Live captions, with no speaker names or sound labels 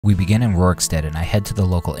We begin in Rorikstead and I head to the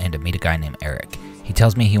local inn to meet a guy named Eric. He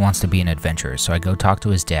tells me he wants to be an adventurer, so I go talk to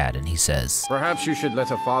his dad and he says, "Perhaps you should let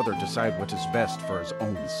a father decide what is best for his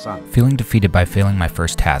own son." Feeling defeated by failing my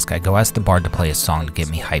first task, I go ask the bard to play a song to get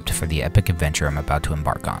me hyped for the epic adventure I'm about to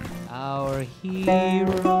embark on. Our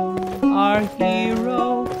hero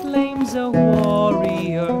claims a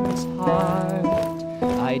warrior's heart.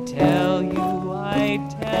 I tell you,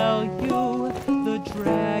 the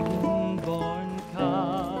dragonborn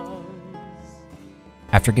comes.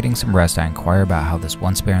 After getting some rest, I inquire about how this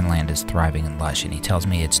once barren land is thriving and lush, and he tells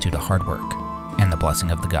me it's due to hard work and the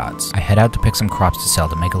blessing of the gods. I head out to pick some crops to sell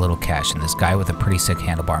to make a little cash, and this guy with a pretty sick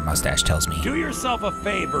handlebar mustache tells me, "Do yourself a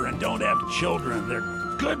favor and don't have children. They're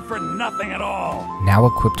good for nothing at all." Now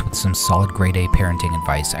equipped with some solid grade A parenting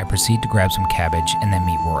advice, I proceed to grab some cabbage and then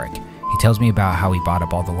meet Rorik. He tells me about how he bought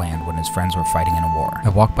up all the land when his friends were fighting in a war. I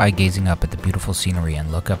walk by gazing up at the beautiful scenery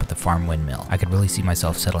and look up at the farm windmill. I could really see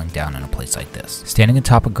myself settling down in a place like this. Standing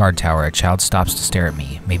atop a guard tower, a child stops to stare at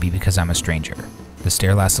me, maybe because I'm a stranger. The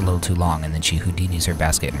stare lasts a little too long and then she Houdinis her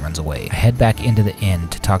basket and runs away. I head back into the inn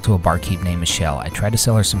to talk to a barkeep named Michelle. I try to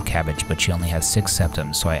sell her some cabbage, but she only has 6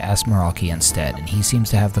 septums, so I ask Meralki instead, and he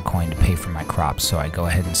seems to have the coin to pay for my crops, so I go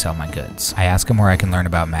ahead and sell my goods. I ask him where I can learn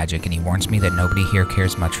about magic, and he warns me that nobody here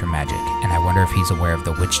cares much for magic, and I wonder if he's aware of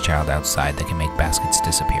the witch child outside that can make baskets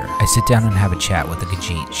disappear. I sit down and have a chat with the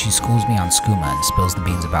Gajit. She schools me on skooma and spills the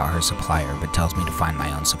beans about her supplier, but tells me to find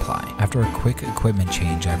my own supply. After a quick equipment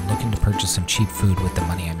change, I'm looking to purchase some cheap food with the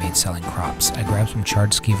money I made selling crops. I grab some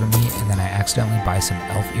charred skeever meat, and then I accidentally buy some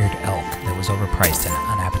elf-eared elk that was overpriced and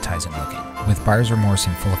unappetizing looking. With buyer's remorse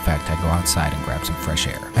in full effect, I go outside and grab some fresh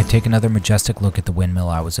air. I take another majestic look at the windmill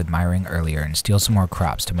I was admiring earlier and steal some more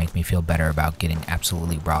crops to make me feel better about getting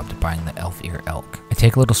absolutely robbed buying the elf-eared elk. I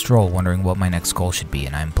take a little stroll wondering what my next goal should be,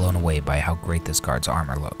 and I am blown away by how great this guard's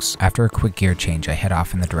armor looks. After a quick gear change, I head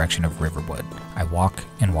off in the direction of Riverwood. I walk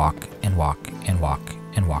and walk and walk and walk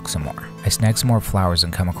and walk some more. I snag some more flowers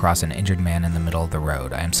and come across an injured man in the middle of the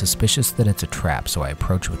road. I am suspicious that it's a trap, so I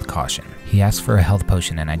approach with caution. He asks for a health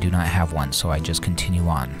potion and I do not have one, so I just continue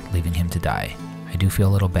on, leaving him to die. I do feel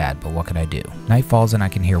a little bad, but what could I do? Night falls and I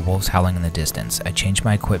can hear wolves howling in the distance. I change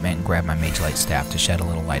my equipment and grab my mage light staff to shed a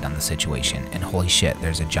little light on the situation, and holy shit,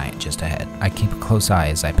 there's a giant just ahead. I keep a close eye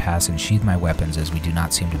as I pass and sheathe my weapons as we do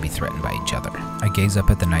not seem to be threatened by each other. I gaze up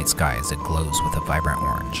at the night sky as it glows with a vibrant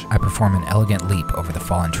orange. I perform an elegant leap over the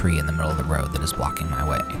fallen tree in the middle of the road that is blocking my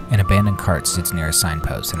way. An abandoned cart sits near a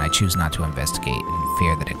signpost, and I choose not to investigate in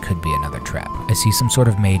fear that it could be another trap. I see some sort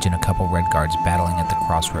of mage and a couple red guards battling at the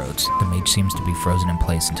crossroads. The mage seems to be frozen in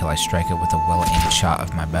place until I strike it with a well-aimed shot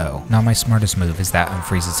of my bow. Not my smartest move, as that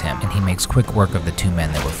unfreezes him, and he makes quick work of the 2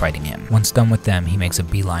 men that were fighting him. Once done with them, he makes a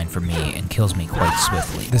beeline for me and kills me quite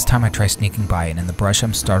swiftly. This time I try sneaking by, and in the brush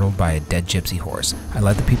I'm startled by a dead gypsy horse. I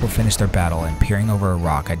let the people finish their battle, and peering over a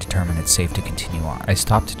rock, I determine it's safe to continue on. I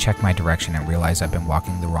stop to check my direction and realize I've been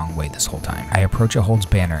walking the wrong way this whole time. I approach a Hold's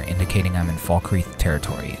banner, indicating I'm in Falkreath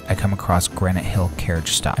territory. I come across Granite Hill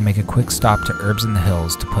carriage stop. I make a quick stop to Herbs in the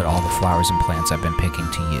Hills to put all the flowers and plants I've been picking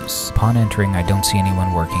to use. Upon entering, I don't see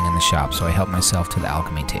anyone working in the shop, so I help myself to the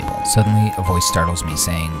alchemy table. Suddenly, a voice startles me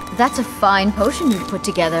saying, "That's a fine potion you've put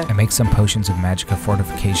together." I make some potions of magicka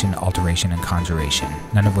fortification, alteration, and conjuration,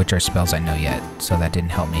 none of which are spells I know yet, so that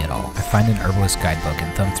didn't help me at all. I find an herbalist guidebook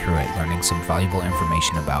and thumb through it, learning some valuable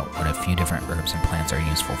information about what a few different herbs and plants are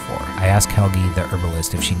useful for. I ask Helgi, the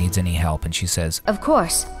herbalist, if she needs any help, and she says, Of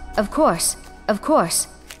course, of course, of course."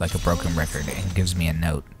 like a broken record, and gives me a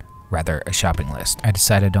note. Rather, a shopping list. I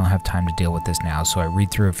decide I don't have time to deal with this now, so I read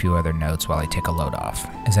through a few other notes while I take a load off.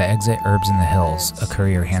 As I exit Herbs in the Hills, a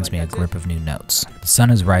courier hands me a grip of new notes. The sun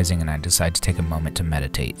is rising and I decide to take a moment to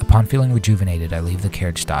meditate. Upon feeling rejuvenated, I leave the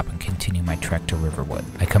carriage stop and continue my trek to Riverwood.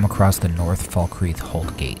 I come across the North Falkreath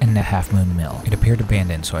Hold Gate and the Half Moon Mill. It appeared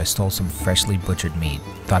abandoned, so I stole some freshly butchered meat,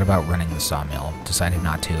 thought about running the sawmill, decided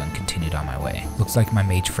not to, and continued on my way. Looks like my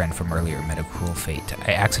mage friend from earlier met a cruel fate.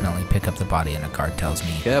 I accidentally pick up the body and a guard tells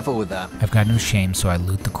me, "Careful with that." I've got no shame, so I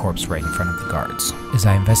loot the corpse right in front of the guards. As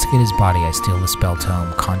I investigate his body, I steal the spell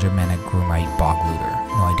tome, Conjure Manic Grumite Bog Looter.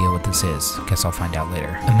 No idea what this is. Guess I'll find out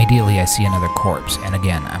later. Immediately, I see another corpse, and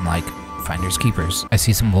again, I'm like, finders keepers. I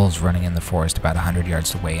see some wolves running in the forest about 100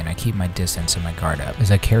 yards away, and I keep my distance and my guard up.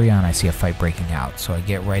 As I carry on, I see a fight breaking out, so I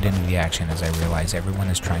get right into the action as I realize everyone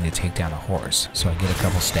is trying to take down a horse, so I get a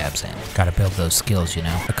couple stabs in. Gotta build those skills, you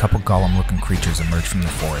know? A couple golem-looking creatures emerge from the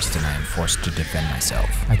forest, and I am forced to defend myself.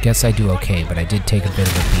 I guess I do okay, but I did take a bit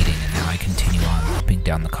of a beating, and now I continue on, leaping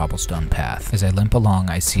winding down the cobblestone path. As I limp along,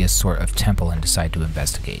 I see a sort of temple and decide to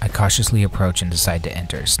investigate. I cautiously approach and decide to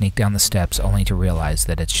enter, sneak down the steps only to realize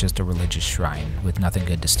that it's just a religious shrine with nothing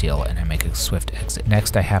good to steal, and I make a swift exit.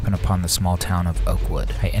 Next, I happen upon the small town of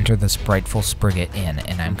Oakwood. I enter the spriteful Sprigget Inn,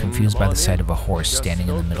 and I'm confused by the sight of a horse standing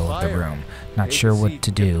in the middle of the room. Not sure what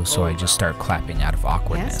to do, so I just start clapping out of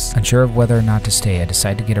awkwardness. Unsure of whether or not to stay, I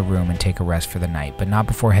decide to get a room and take a rest for the night, but not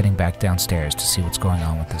before heading back downstairs to see what's going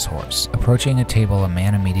on with this horse. Approaching a table, a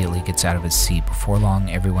man immediately gets out of his seat. Before long,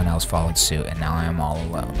 everyone else followed suit, and now I am all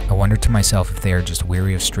alone. I wonder to myself if they are just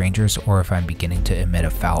weary of strangers, or if I'm beginning to emit a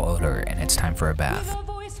foul odor and it's time for a bath.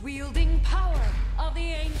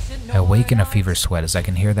 I awake in a fever sweat as I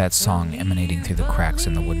can hear that song emanating through the cracks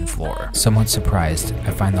in the wooden floor. Somewhat surprised,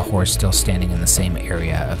 I find the horse still standing in the same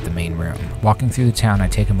area of the main room. Walking through the town, I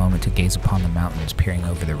take a moment to gaze upon the mountains peering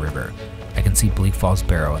over the river. I can see Bleak Falls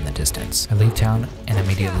Barrow in the distance. I leave town and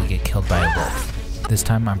immediately get killed by a wolf. This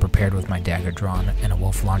time I'm prepared with my dagger drawn, and a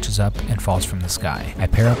wolf launches up and falls from the sky. I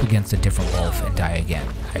pair up against a different wolf and die again.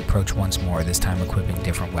 I approach once more, this time equipping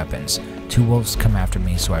different weapons. 2 wolves come after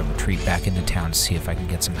me, so I retreat back into town to see if I can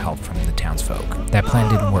get some help from the townsfolk. That plan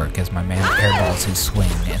didn't work, as my man airballs his swing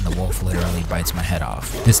and the wolf literally bites my head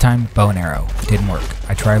off. This time, bow and arrow. Didn't work.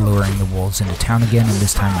 I try luring the wolves into town again, and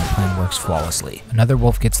this time my plan works flawlessly. Another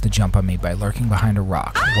wolf gets the jump on me by lurking behind a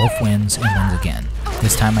rock. Wolf wins and wins again.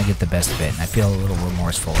 This time I get the best of it, and I feel a little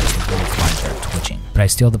remorseful as the wolf lines are twitching. But I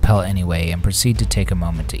steal the pellet anyway and proceed to take a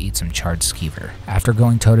moment to eat some charred skeever. After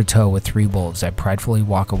going toe-to-toe with 3 wolves, I pridefully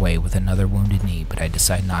walk away with another wounded knee, but I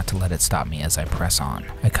decide not to let it stop me as I press on.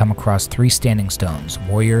 I come across 3 standing stones,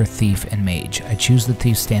 warrior, thief, and mage. I choose the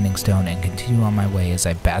thief's standing stone and continue on my way as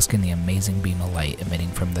I bask in the amazing beam of light emitting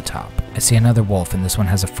from the top. I see another wolf, and this one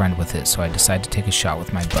has a friend with it, so I decide to take a shot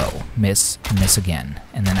with my bow. Miss, and miss again,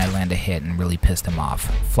 and then I land a hit and really pissed him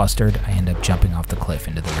off. Flustered, I end up jumping off the cliff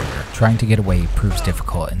into the river. Trying to get away proves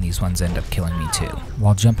difficult, and these ones end up killing me too.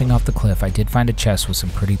 While jumping off the cliff, I did find a chest with some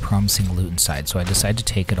pretty promising loot inside, so I decide to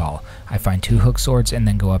take it all. I find 2 hook swords and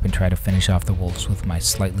then go up and try to finish off the wolves with my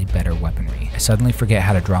slightly better weaponry. I suddenly forget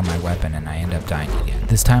how to draw my weapon, and I end up dying again.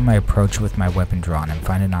 This time I approach with my weapon drawn and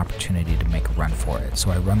find an opportunity to make a run for it,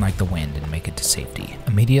 so I run like the wind and make it to safety.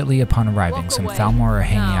 Immediately upon arriving, some Thalmor are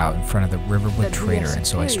hanging out in front of the Riverwood trader, and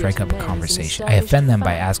so I strike up a conversation. I offend them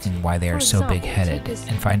by asking why they are so big-headed,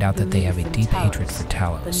 and find out that they have a deep hatred for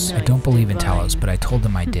Talos. I don't believe in Talos, but I told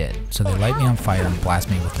them I did, so they light me on fire and blast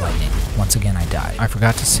me with lightning. Once again I die. I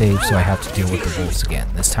forgot to save, so I have to deal with the wolves again.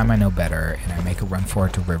 This time I know better, and I make a run for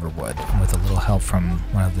it to Riverwood, and with a little help from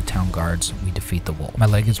one of the town guards, we defeat the wolf. My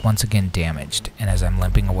leg is once again damaged, and as I'm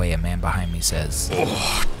limping away, a man behind me says,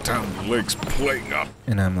 "Oh, damn, my leg's playing up."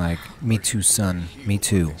 And I'm like, me too, son, me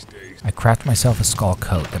too. I craft myself a skull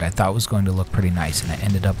coat that I thought was going to look pretty nice, and it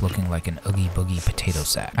ended up looking like an oogie boogie potato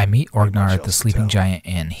sack. I meet Orgnar at the Sleeping Giant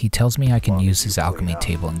Inn. He tells me I can use his alchemy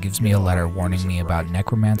table and gives me a letter warning me about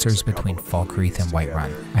necromancers between Falkreath and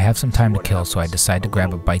Whiterun. I have some time to kill, so I decide to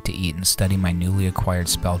grab a bite to eat and study my newly acquired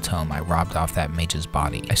spell tome I robbed off that mage's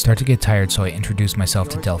body. I start to get tired, so I introduce myself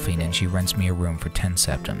to Delphine, and she rents me a room for 10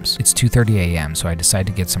 septims. It's 2:30 a.m., so I decide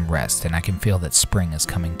to get some rest, and I can feel that spring is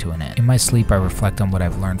coming to an end. In my sleep, I reflect on what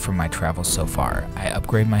I've learned from my travels so far. I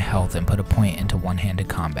upgrade my health and put a point into one-handed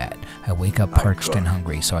combat. I wake up parched and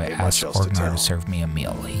hungry, so I ask Orgnar to serve me a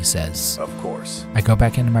meal. He says, "Of course." I go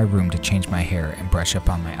back into my room to change my hair and brush up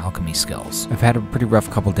on my alchemy skills. I've had a pretty rough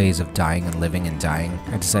couple days of dying and living and dying.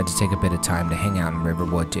 I decided to take a bit of time to hang out in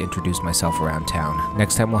Riverwood to introduce myself around town.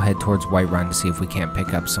 Next time we'll head towards Whiterun to see if we can't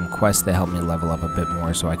pick up some quests that help me level up a bit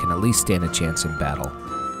more so I can at least stand a chance in battle.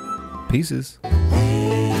 Pieces.